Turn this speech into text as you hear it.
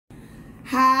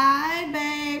Hi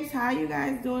babes, how you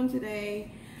guys doing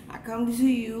today? I come to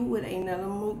you with another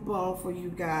mukbang for you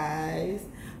guys.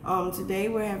 Today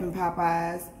we're having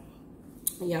Popeyes.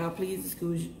 Y'all please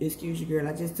excuse your girl.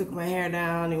 I just took my hair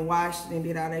down and washed it and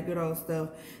did all that good old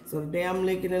stuff. So today I'm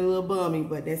looking a little bummy,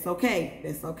 but that's okay.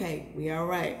 That's okay. We all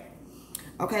right.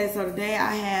 Okay, so today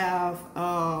I have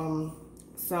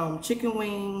some chicken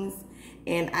wings,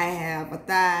 and I have a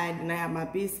thigh, and I have my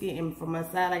biscuit, and for my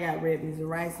side I got red beans and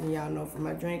rice, and y'all know for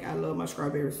my drink I love my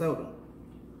strawberry soda.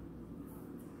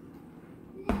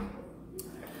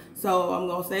 So I'm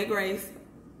gonna say grace.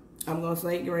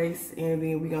 and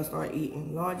then we're gonna start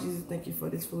eating. Lord Jesus, thank you for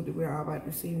this food that we're all about to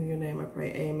receive. In your name I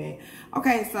pray, amen.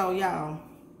 Okay, so y'all,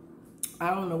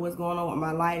 I don't know what's going on with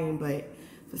my lighting, but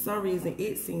for some reason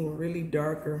it seemed really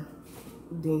darker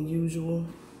than usual.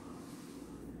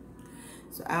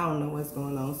 So I don't know what's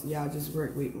going on, so y'all just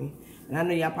work with me. And I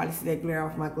know y'all probably see that glare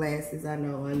off my glasses. I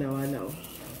know.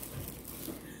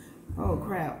 Oh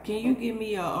crap. Can you give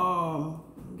me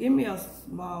a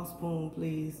small spoon,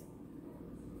 please?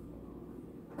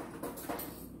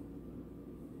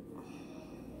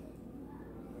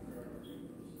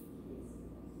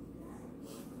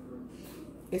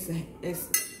 It's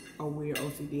a weird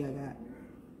OCD I got.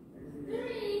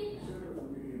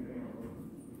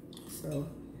 So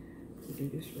do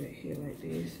this right here like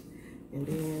this, and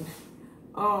then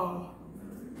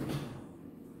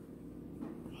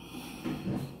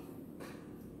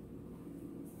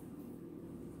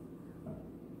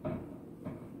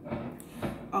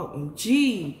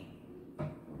OMG,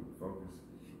 focus.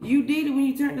 You did it when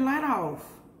you turned the light off.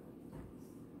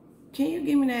 Can you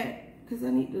give me that? Cause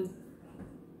I need to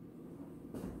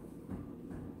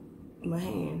my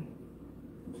hand.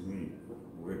 What you need?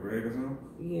 Wet rag or something?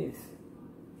 Yes.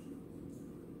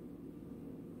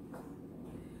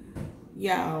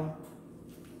 Y'all,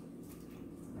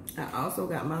 I also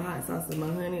got my hot sauce and my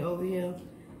honey over here.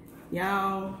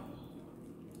 Y'all,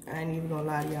 I ain't even gonna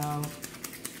lie to y'all.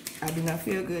 I do not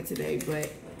feel good today,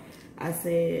 but I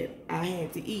said I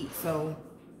had to eat, so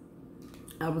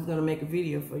I was gonna make a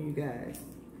video for you guys.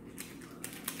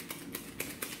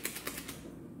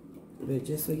 But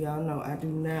just so y'all know, I do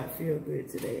not feel good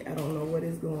today. I don't know what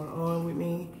is going on with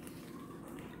me.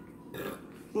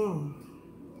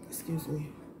 Excuse me.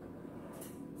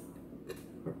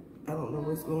 I don't know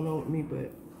what's going on with me,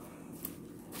 but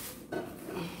I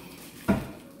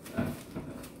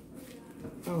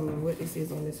don't know what this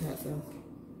is on this hot sauce.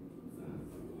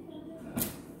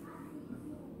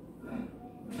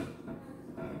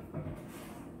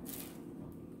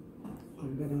 I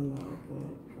better not open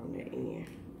it from the end.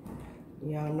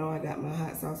 Y'all know I got my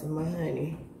hot sauce and my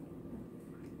honey.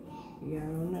 Y'all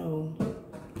know.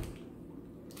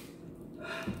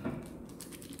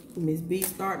 Miss B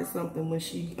started something when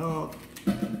she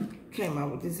came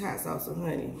out with this hot sauce and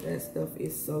honey. That stuff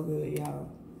is so good, y'all.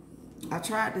 I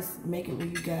tried to make it where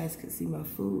you guys could see my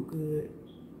food good.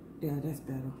 Yeah, that's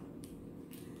better.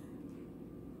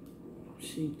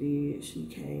 She did. She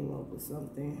came up with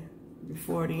something.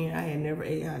 Before then, I had never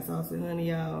ate hot sauce and honey,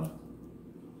 y'all.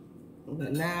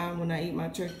 But now, when I eat my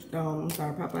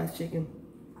Popeye's chicken,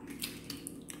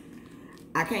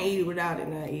 I can't eat it without it.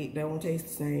 Now, that won't taste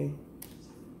the same.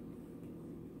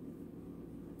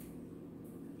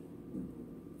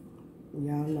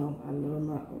 Y'all know I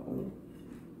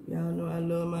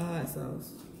love my hot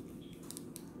sauce.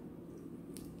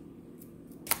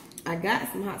 I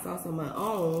got some hot sauce on my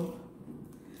own,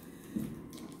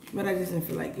 but I just didn't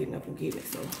feel like getting up and getting it,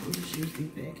 so I'm just use these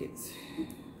packets.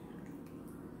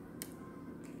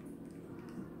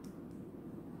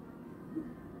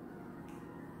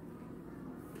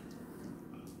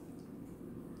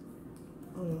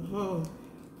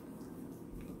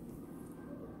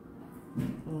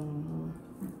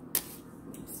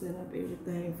 Set up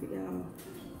everything for y'all.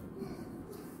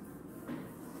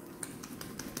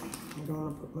 I'm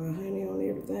gonna put my honey on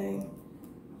everything,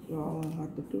 so I don't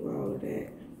have to do all of that.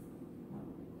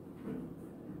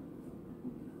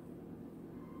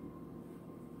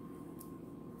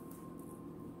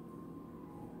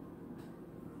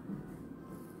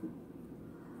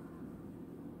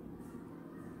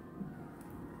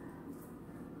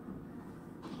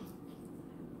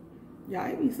 Y'all,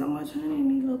 it be so much honey in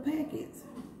these little packets.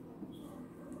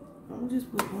 I'm gonna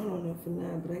just put one on there for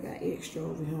now, but I got extra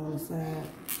over here on the side.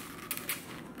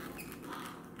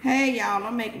 Hey y'all,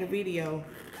 I'm making a video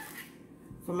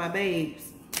for my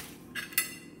babes.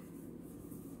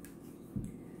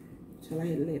 So I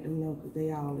had to let them know because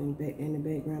they all in the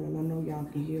background, and I know y'all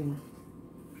can hear them.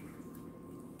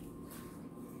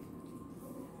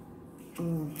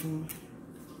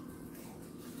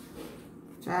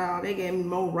 Child, they gave me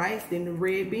more rice than the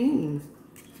red beans.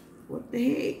 What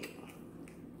the heck?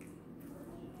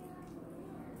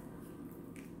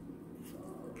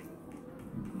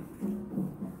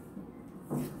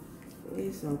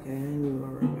 It's okay. I ain't even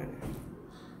gonna worry about it.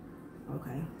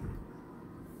 Okay.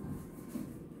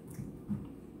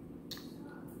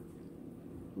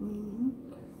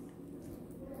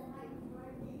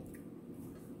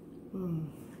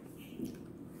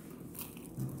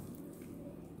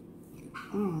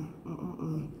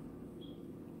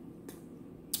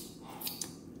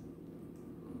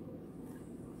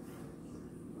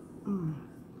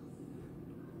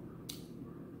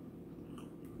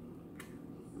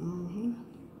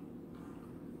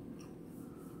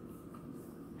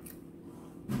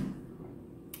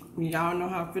 Y'all know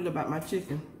how I feel about my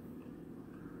chicken.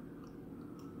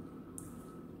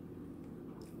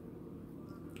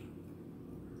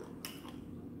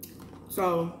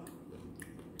 So,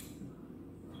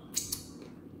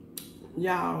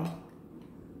 y'all,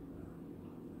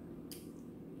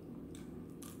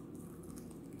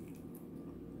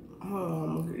 hold on,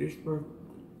 I'm gonna get this bird.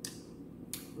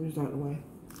 It's out the way.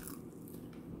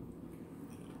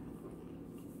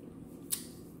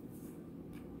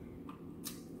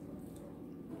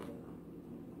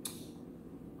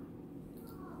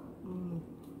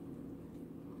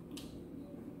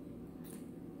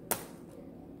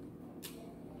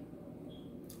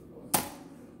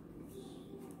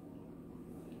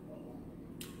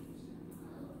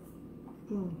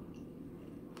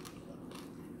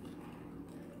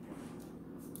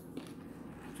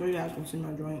 So you guys can see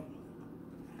my joint.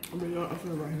 I mean, I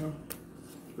feel right here.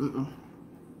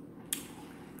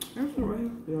 That's right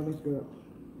here. Yeah, that's good.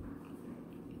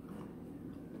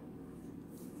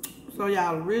 So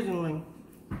y'all, originally,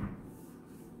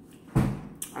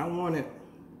 I wanted,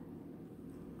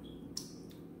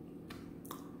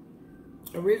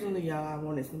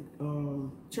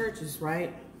 some churches,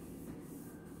 right?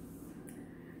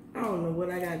 I don't know what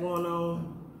I got going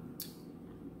on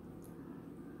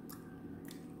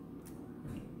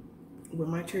with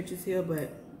my churches here,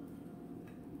 but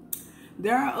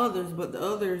there are others, but the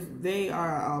others, they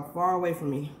are far away from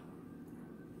me.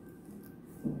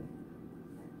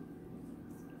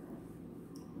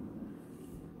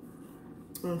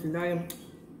 Today,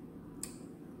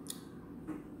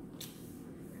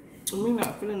 me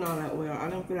not feeling all that well. I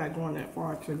didn't feel like going that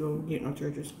far to go get no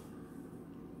churches.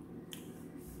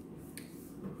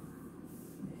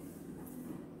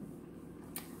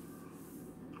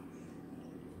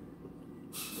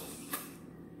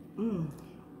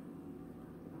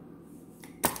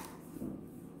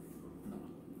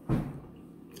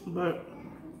 But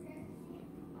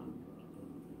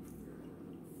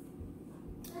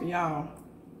y'all,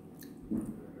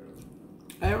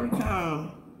 every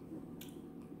time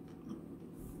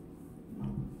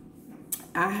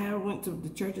I have went to the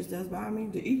churches that's by me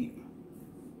to eat,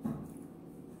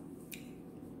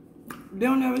 they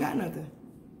don't never got nothing.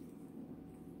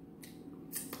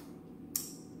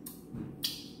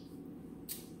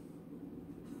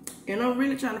 And I'm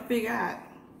really trying to figure out,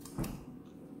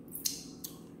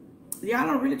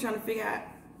 I'm really trying to figure out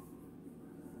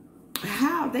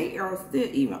how they are still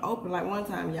even open. Like one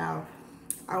time, y'all,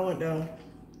 I went to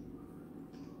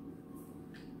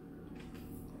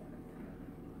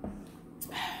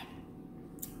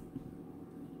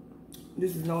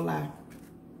this is no lie.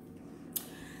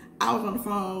 I was on the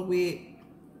phone with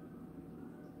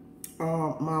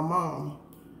my mom,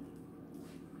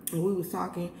 and we was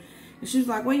talking, and she was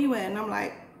like, "Where you at?" And I'm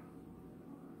like,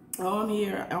 "Oh, I'm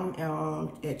here.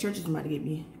 I'm at church. Is about to get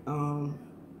me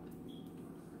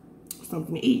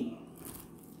something to eat."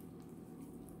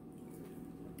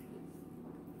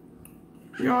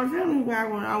 Y'all tell me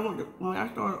back when I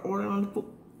started ordering the food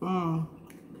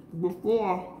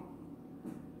before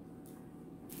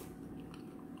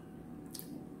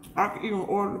I could even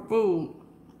order the food,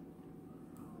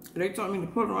 they told me to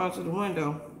put it around to the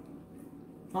window.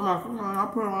 I'm like, come on, I'll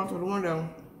put it around to the window.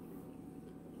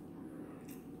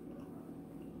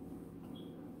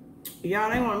 Y'all,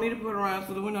 they want me to put it around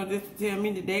to the window just to tell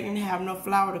me that they didn't have no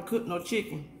flour to cook no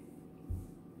chicken.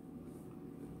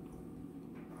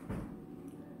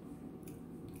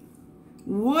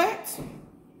 What?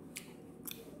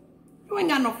 You ain't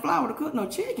got no flour to cook no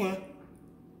chicken?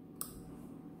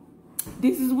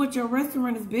 This is what your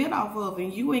restaurant is built off of,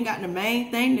 and you ain't got the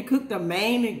main thing to cook the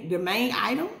main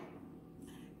item?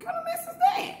 What kind of mess is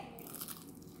that?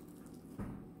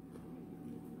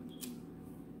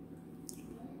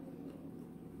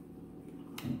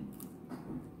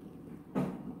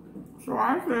 So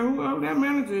I said, whoever that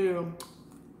manager is,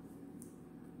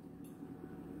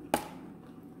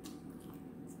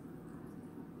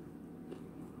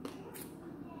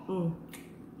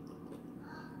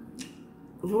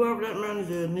 Whoever that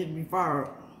manager is need to be fired.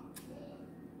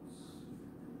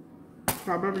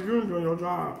 I better you doing your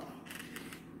job.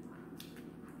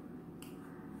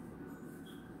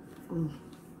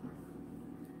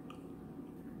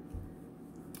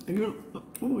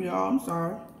 Oh, y'all, I'm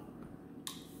sorry.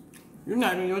 You're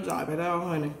not doing your job at all,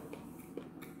 honey.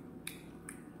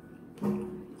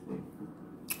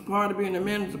 Part of being a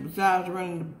manager, besides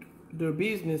running the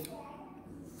business,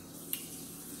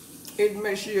 is to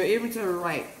make sure your inventory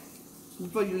right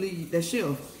before you leave that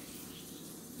shelf.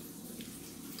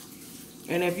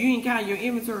 And if you ain't count your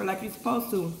inventory like you're supposed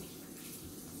to,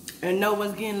 and know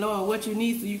what's getting low and what you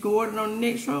need so you can order it on the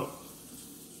next truck,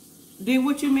 then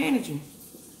what you managing?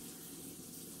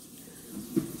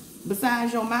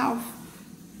 Besides your mouth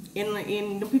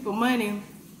and the people money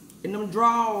and them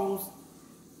draws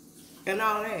and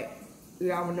all that.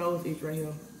 Y'all, my nose itch right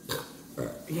here.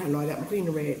 Y'all know I got my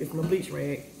cleaning rag. It's my bleach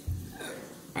rag.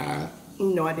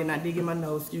 No, I did not dig in my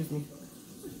nose. Excuse me.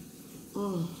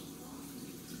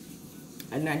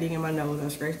 I did not dig in my nose. I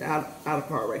scratched the outer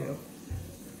part right here.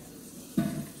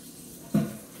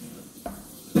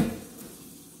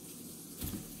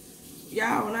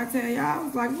 Y'all, when I tell y'all, I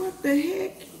was like, what the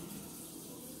heck?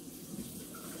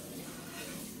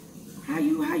 How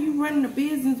you running the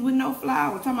business with no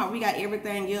flour? Talking about we got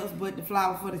everything else but the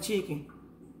flour for the chicken.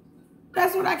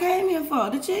 That's what I came here for,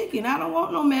 the chicken. I don't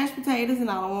want no mashed potatoes, and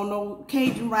I don't want no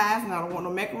Cajun rice, and I don't want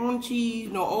no macaroni and cheese,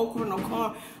 no okra, no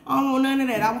corn. I don't want none of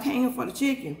that. I came here for the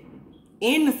chicken.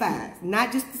 And the sides,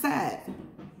 not just the sides.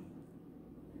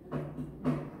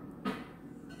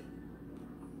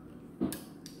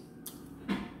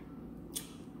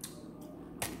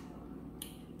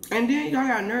 And then y'all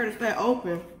got nerve to stay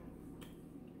open.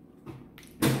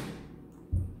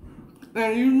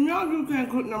 And you know you can't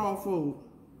cook no more food.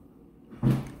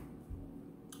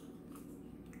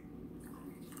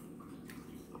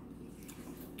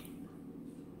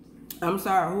 I'm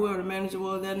sorry, whoever the manager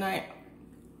was that night,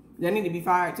 they need to be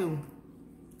fired too.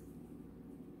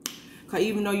 Cause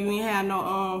even though you ain't had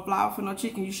no flour for no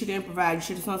chicken, you should improvise. You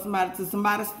should have sent somebody to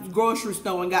somebody's grocery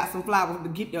store and got some flour to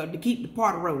keep the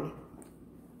party rolling.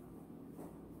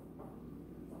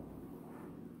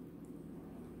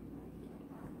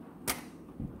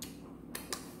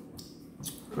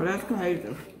 So that's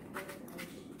crazy.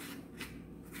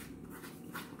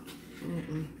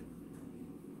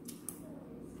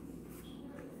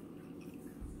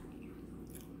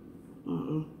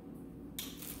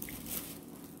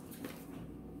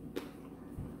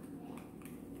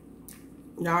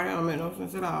 Y'all, that don't make no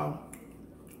sense at all.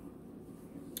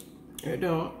 It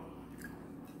don't.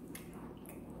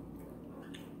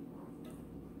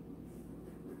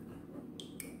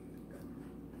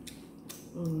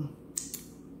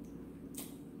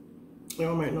 It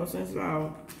don't make no sense at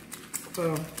all.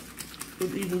 So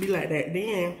it even be like that.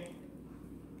 Then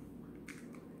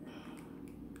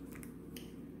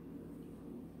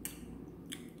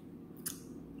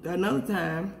another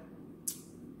time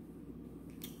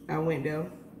I went there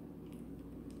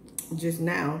just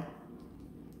now.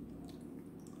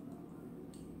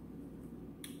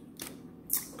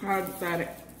 Carl decided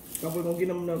that we're gonna get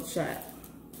him another shot.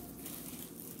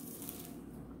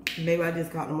 Maybe I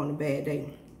just caught him on a bad day.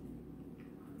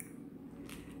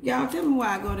 Y'all, tell me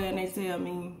why I go there and they tell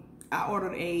me I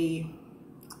ordered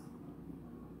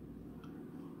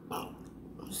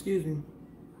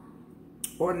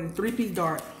ordered a 3-piece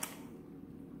dart.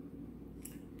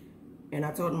 And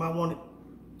I told them I wanted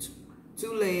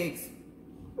 2 legs,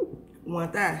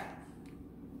 1 thigh.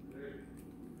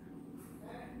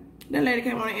 That lady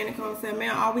came on the intercom and said,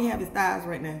 man, all we have is thighs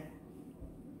right now.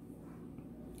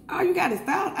 All you got is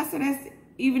thighs? I said, that's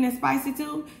even as spicy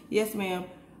too? Yes, ma'am.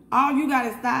 All you got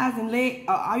is thighs and leg.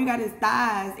 All you got is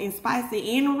thighs and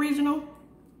spicy and original.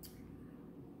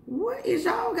 What is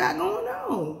y'all got going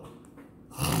on?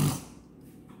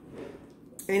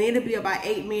 And it'll be about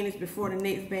 8 minutes before the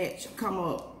next batch come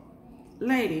up.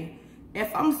 Lady,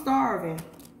 if I'm starving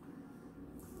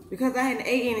because I hadn't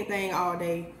ate anything all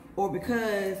day, or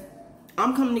because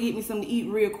I'm coming to get me something to eat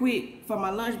real quick for my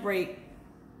lunch break,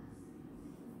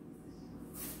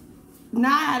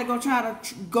 now I had to go try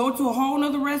to go to a whole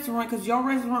nother restaurant because your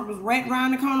restaurant was right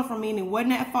around the corner from me and it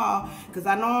wasn't that far because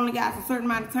I only got a certain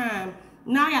amount of time.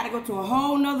 Now I got to go to a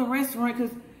whole nother restaurant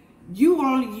because you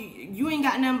ain't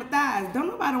got nothing but thighs. Don't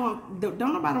nobody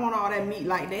want all that meat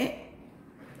like that.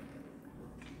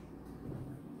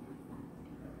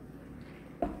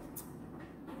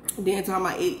 Then talking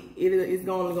about it's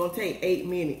only gonna take 8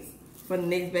 minutes for the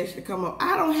next batch to come up.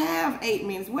 I don't have 8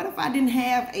 minutes. What if I didn't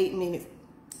have 8 minutes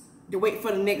to wait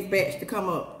for the next batch to come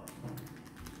up?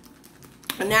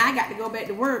 And now I got to go back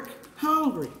to work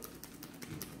hungry.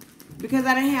 Because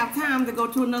I didn't have time to go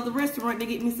to another restaurant to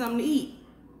get me something to eat.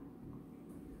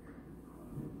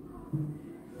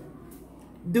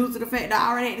 Due to the fact that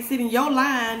I already had to sit in your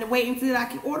line to wait until I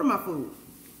could order my food.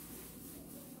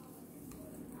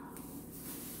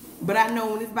 But I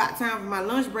know when it's about time for my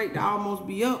lunch break to almost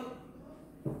be up,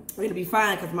 it'll be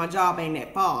fine because my job ain't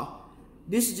that far.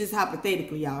 This is just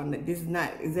hypothetical, y'all. This is not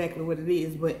exactly what it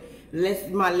is, but let's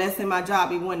say my job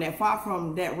be one that far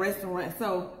from that restaurant,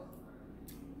 so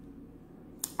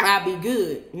I'll be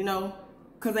good, you know,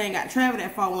 because I ain't got to travel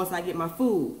that far once I get my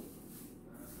food.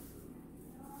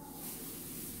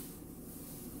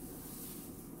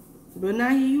 But now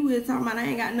here you is talking about I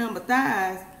ain't got nothing but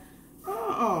thighs.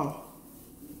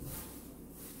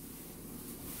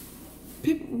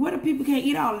 People, what if people can't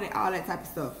eat all that type of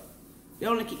stuff? They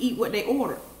only can eat what they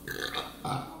order.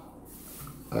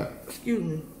 Excuse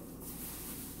me.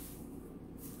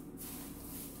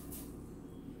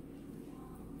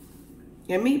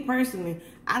 And me personally,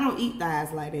 I don't eat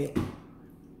thighs like that.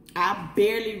 I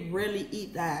rarely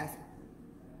eat thighs.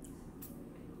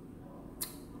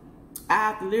 I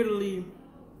have to literally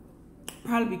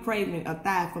probably be craving a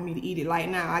thigh for me to eat it. Like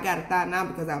now, I got a thigh now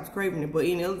because I was craving it. But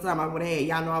any other time I would have had,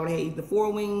 y'all know I would have had either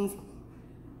 4 wings,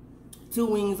 2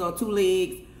 wings, or 2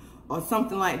 legs, or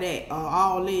something like that, or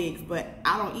all legs. But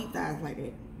I don't eat thighs like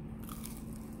that.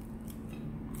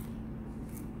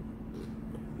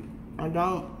 I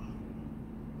don't.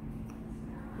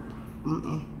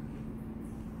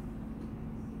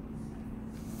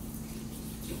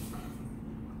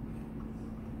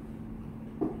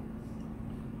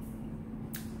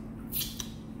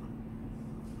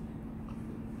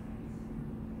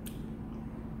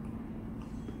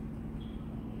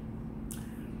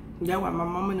 That's why my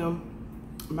mom and them,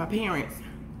 my parents,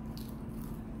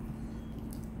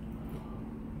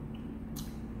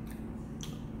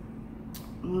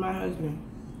 my husband,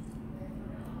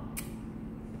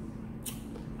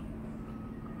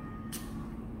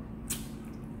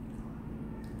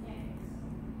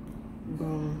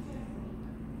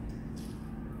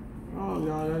 oh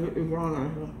y'all, that is wrong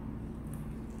out here.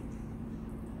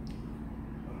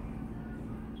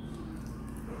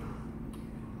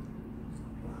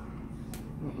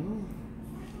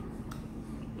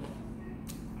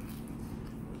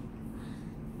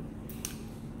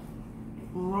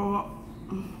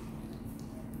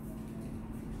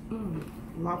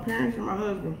 My parents and my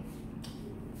husband.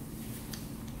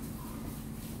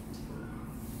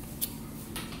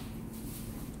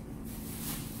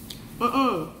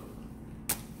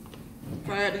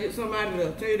 I had to get something out of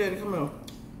there. Tell you that to come out.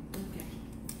 Okay.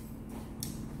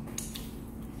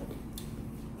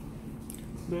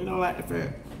 They don't like the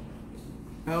fat.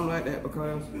 I don't like that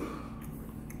because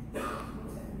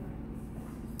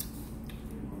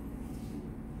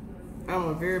I'm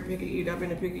a very picky eater. I've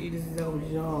been a picky eater since I was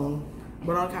young.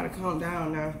 But I'm kind of calm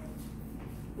down now.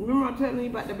 Remember I telling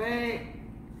you about the bag?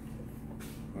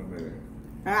 What bag?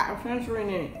 I'm transferring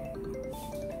it.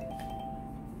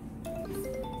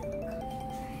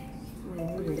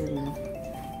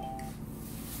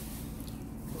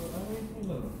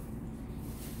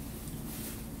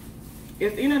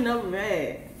 It's in another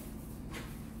bag.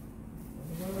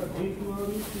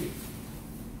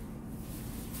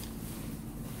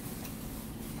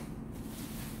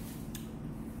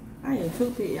 I ain't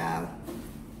toothpick, y'all.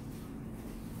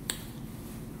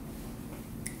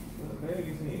 What bag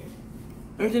is it?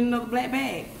 There's another black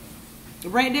bag.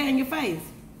 Right there in your face.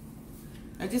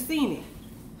 I just seen it.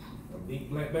 A big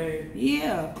black bag?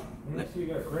 Yeah. You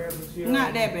got crabs and shit?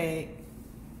 Not that bag.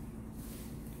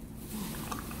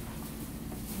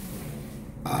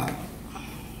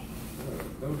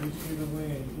 Throw this shit away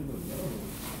and you look dumb.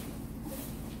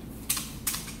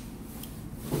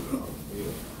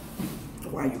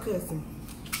 Why you cussing?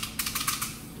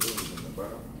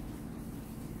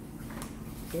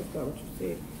 That's not what you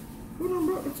said. Who done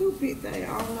broke the toothpick thing? I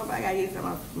don't know if I gotta get some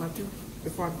of my tooth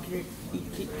before I can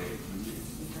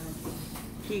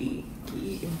keep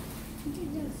eating.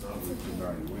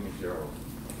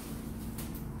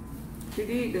 She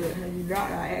did do it. You dropped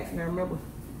her accent, I remember.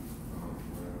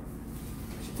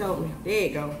 She told me. There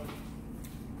you go.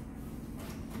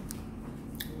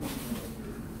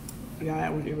 Yeah,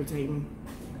 that was irritating.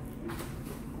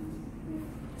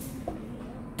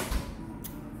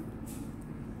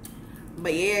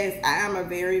 But yes, I am a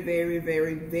very, very,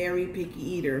 very, very picky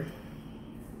eater.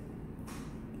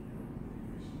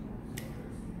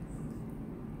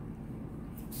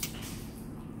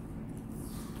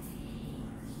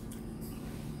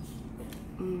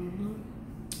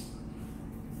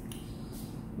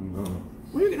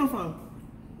 Where you get them from?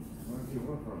 get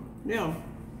what from? Yeah.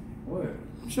 What?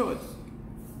 Shorts.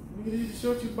 Nigga, these the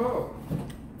shorts you bought.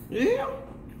 Yeah.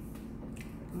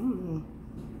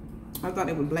 I thought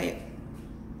they were black.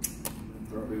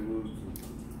 Thought they was too.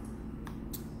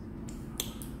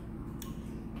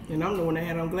 And I'm the one that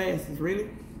had on glasses, really?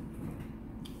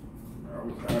 I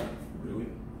was hot. Really?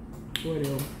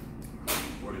 Whatever.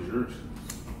 What is yours?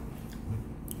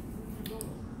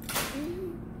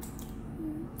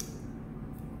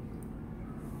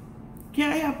 Can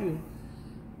I help you?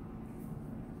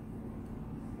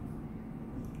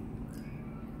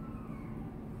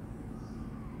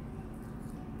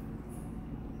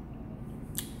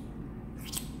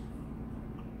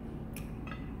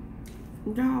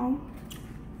 No.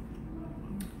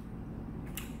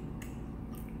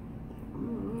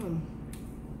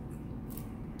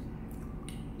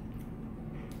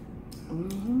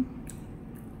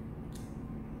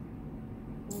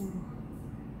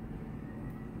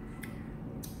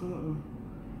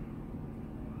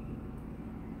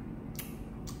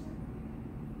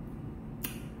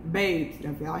 Babes,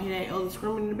 if y'all hear that other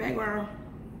screaming in the background,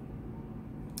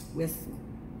 with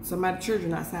somebody's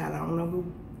children outside, I don't know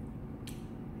who.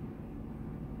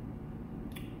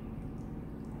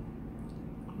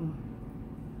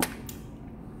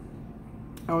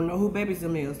 I don't know who babies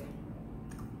them is.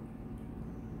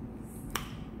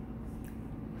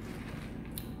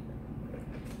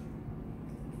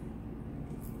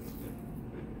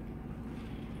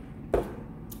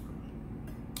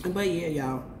 But yeah,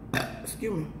 y'all,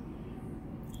 excuse me.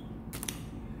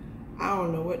 I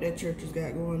don't know what that church has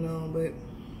got going on, but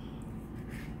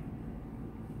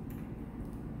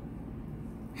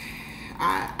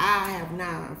I have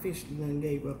now officially done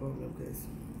gave up on them because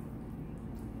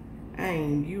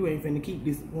you ain't finna keep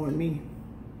disappointing me.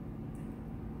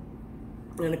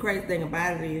 And the crazy thing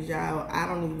about it is, y'all, I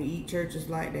don't even eat churches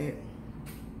like that.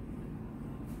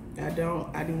 I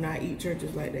do not eat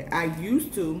churches like that. I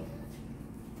used to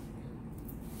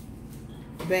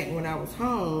back when I was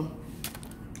home.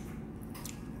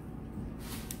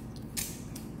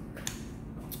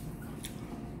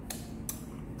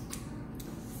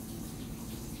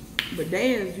 But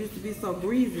theirs used to be so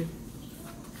greasy.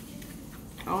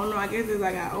 I don't know, I guess as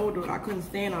I got older, I couldn't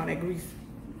stand all that grease.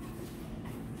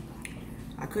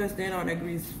 I couldn't stand all that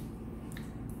grease.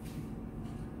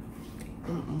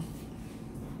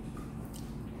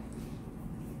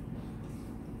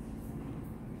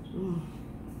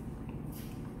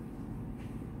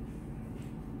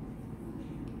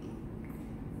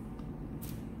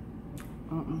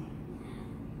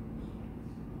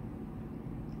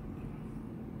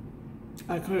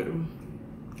 I couldn't.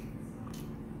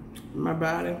 My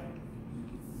body.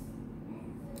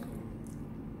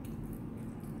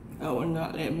 I would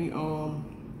not let me, it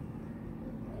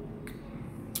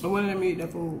wouldn't let me eat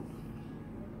that food.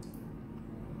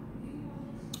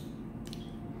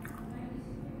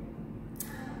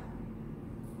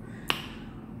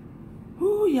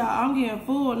 Ooh, y'all, I'm getting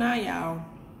full now, y'all.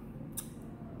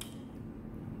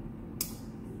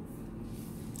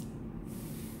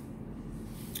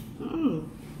 I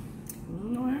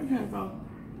don't know where it came from.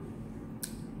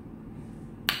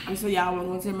 And so y'all was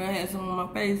gonna tell me I had some on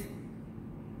my face.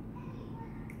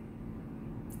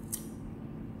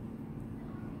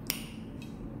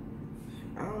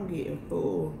 I'm getting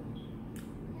full.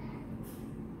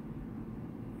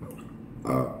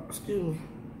 Excuse me.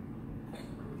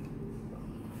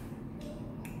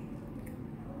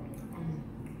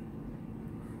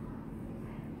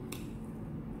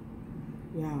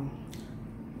 Y'all.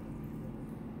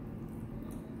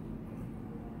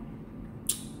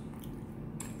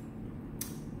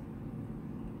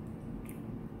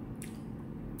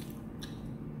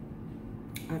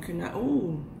 I cannot,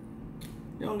 ooh.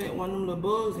 Don't let one of them little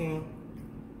bugs in.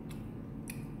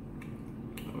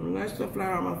 Let stuff fly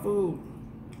out my food.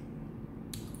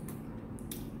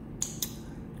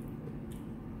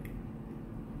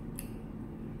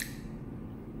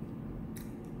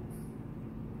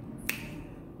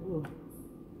 Ooh.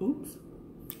 Oops.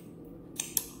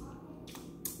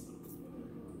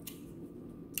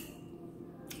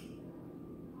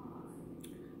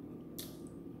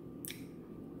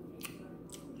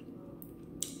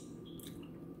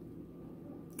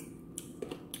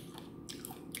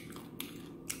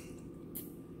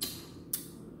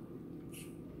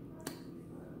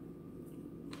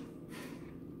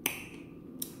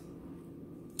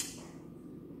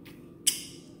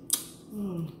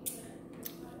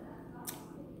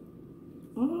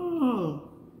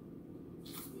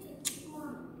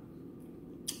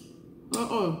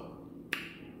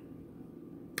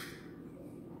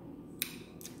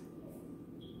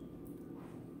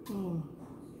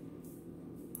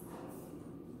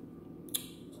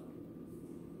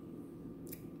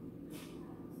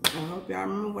 y'all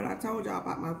remember what I told y'all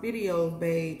about my videos,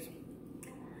 babes.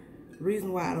 The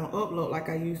reason why I don't upload like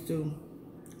I used to.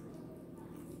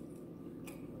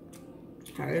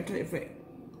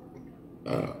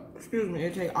 Excuse me,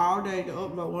 it take all day to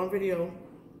upload one video.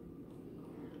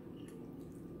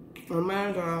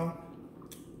 Remind y'all,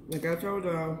 like I told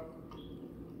y'all,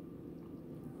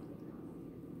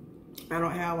 I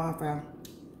don't have Wi-Fi.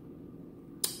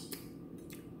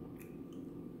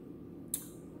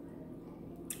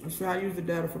 So I use the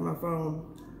data for my phone.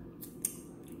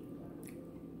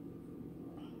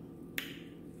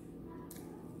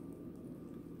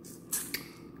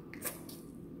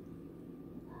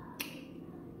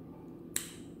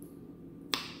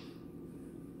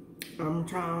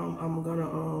 I'm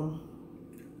gonna,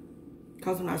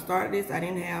 cause when I started this, I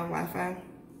didn't have Wi-Fi.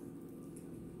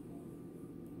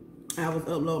 I was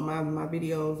uploading my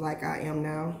videos like I am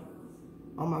now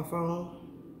on my phone.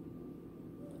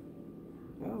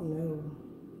 Oh no.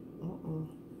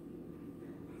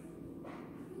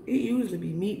 It usually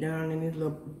be meat down in this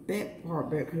little back part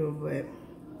back here, but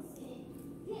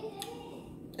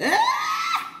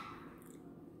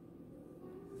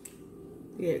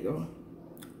here it go.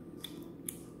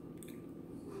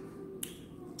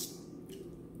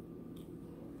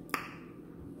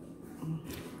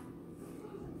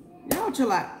 Y'all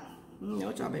chill out.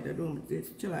 What y'all better doing with this?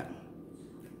 Chill out.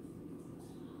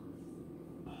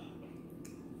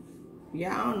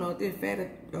 Yeah, I don't know if this fat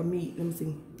or meat. Let me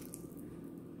see.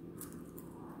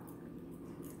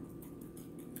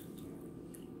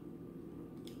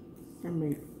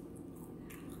 Meat.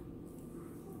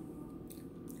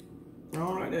 I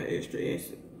don't like that extra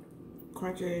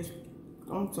crunchy ass.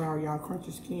 I'm sorry, y'all.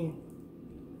 Crunchy skin.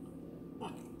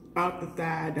 Out the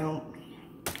thigh, I don't.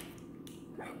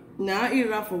 Now I eat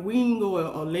it off a wing or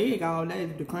a leg. All that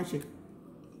is the crunchy.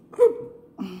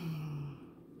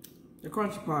 The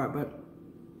crunchy part, but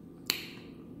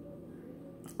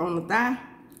on the thigh,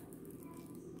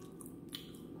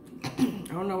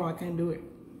 I don't know why I can't do it.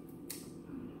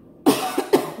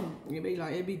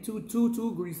 It be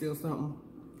too greasy or something.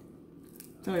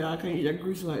 Tell y'all I can't eat that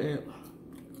grease like that.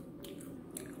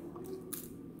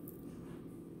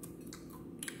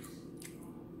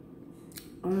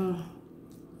 Oh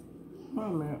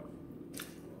man.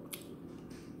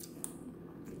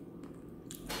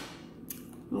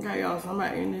 Okay, y'all, so I'm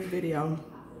about to end this video.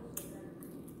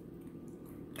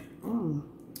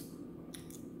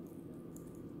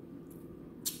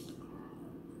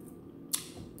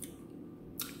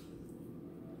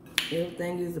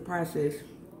 Everything is a process.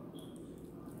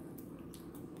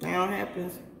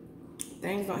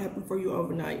 Things don't happen for you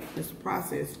overnight. It's a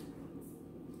process.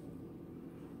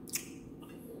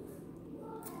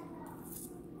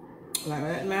 Like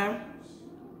that now.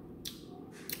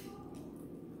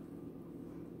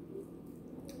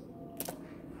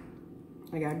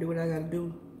 I gotta do what I gotta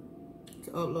do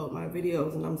to upload my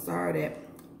videos, and I'm sorry that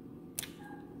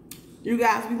you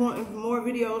guys be wanting more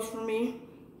videos from me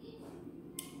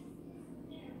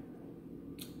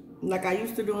like I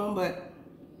used to do them, but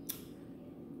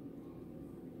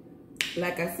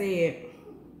like I said,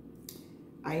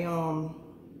 hold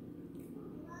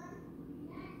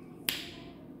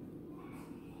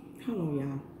on,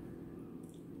 y'all.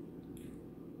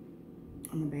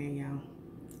 I'm bad, y'all.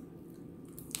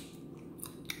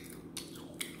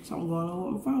 Something going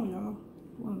on with my phone, y'all.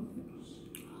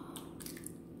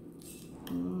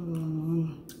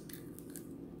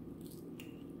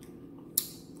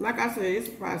 Like I said, it's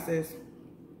a process.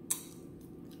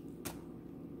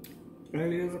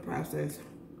 It is a process.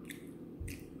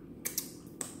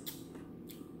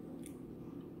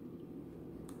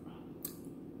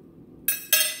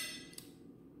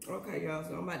 Okay, y'all,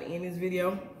 so I'm about to end this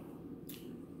video.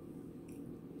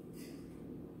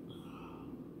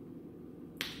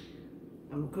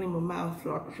 I'm gonna clean my mouth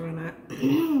so I can try not.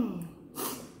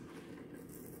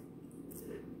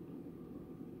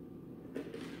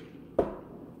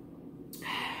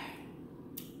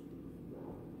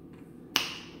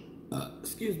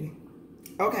 Excuse me.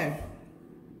 Okay.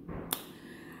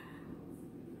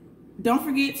 Don't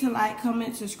forget to like,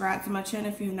 comment, subscribe to my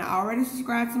channel if you're not already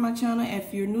subscribed to my channel.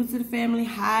 If you're new to the family,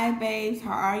 hi babes,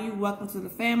 how are you? Welcome to the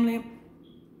family.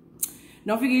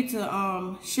 Don't forget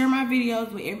to share my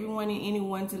videos with everyone and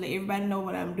anyone to let everybody know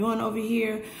what I'm doing over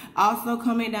here. Also,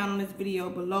 comment down on this video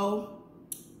below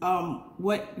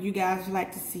what you guys would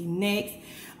like to see next.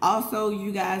 Also,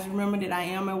 you guys remember that I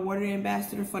am a water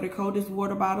ambassador for the coldest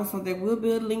water bottle, so there will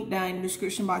be a link down in the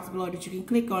description box below that you can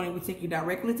click on. It will take you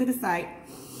directly to the site,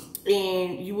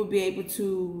 and you will be able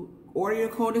to order your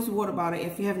coldest water bottle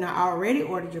if you have not already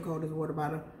ordered your coldest water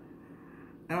bottle.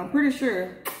 And I'm pretty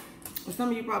sure Some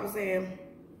of you probably saying,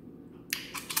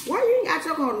 why you ain't got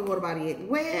your cold water bottle yet?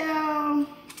 Well,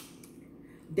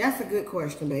 that's a good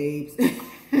question, babes.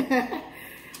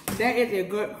 That is a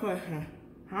good question.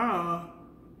 Huh?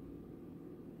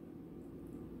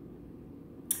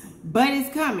 But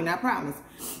it's coming, I promise.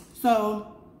 So,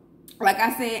 like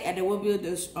I said, there will be a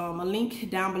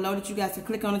link down below that you guys can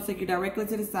click on to take you directly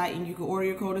to the site, and you can order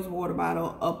your coldest water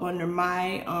bottle up under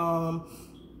my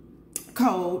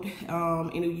code,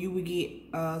 and you will get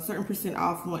a certain %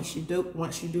 off once you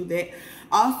do that.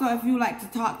 Also, if you like to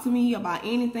talk to me about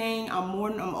anything, I'm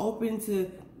open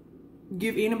to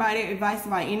give anybody advice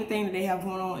about anything that they have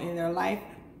going on in their life,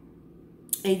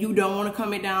 and you don't want to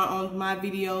comment down on my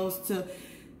videos to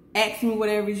ask me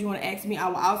whatever it is you want to ask me. I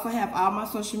will also have all my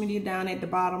social media down at the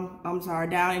bottom.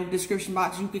 Down in the description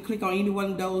box. You can click on any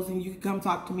one of those and you can come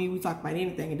talk to me. We talk about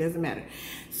anything. It doesn't matter.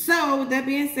 So, with that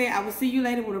being said, I will see you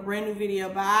later with a brand new video.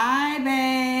 Bye,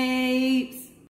 babes.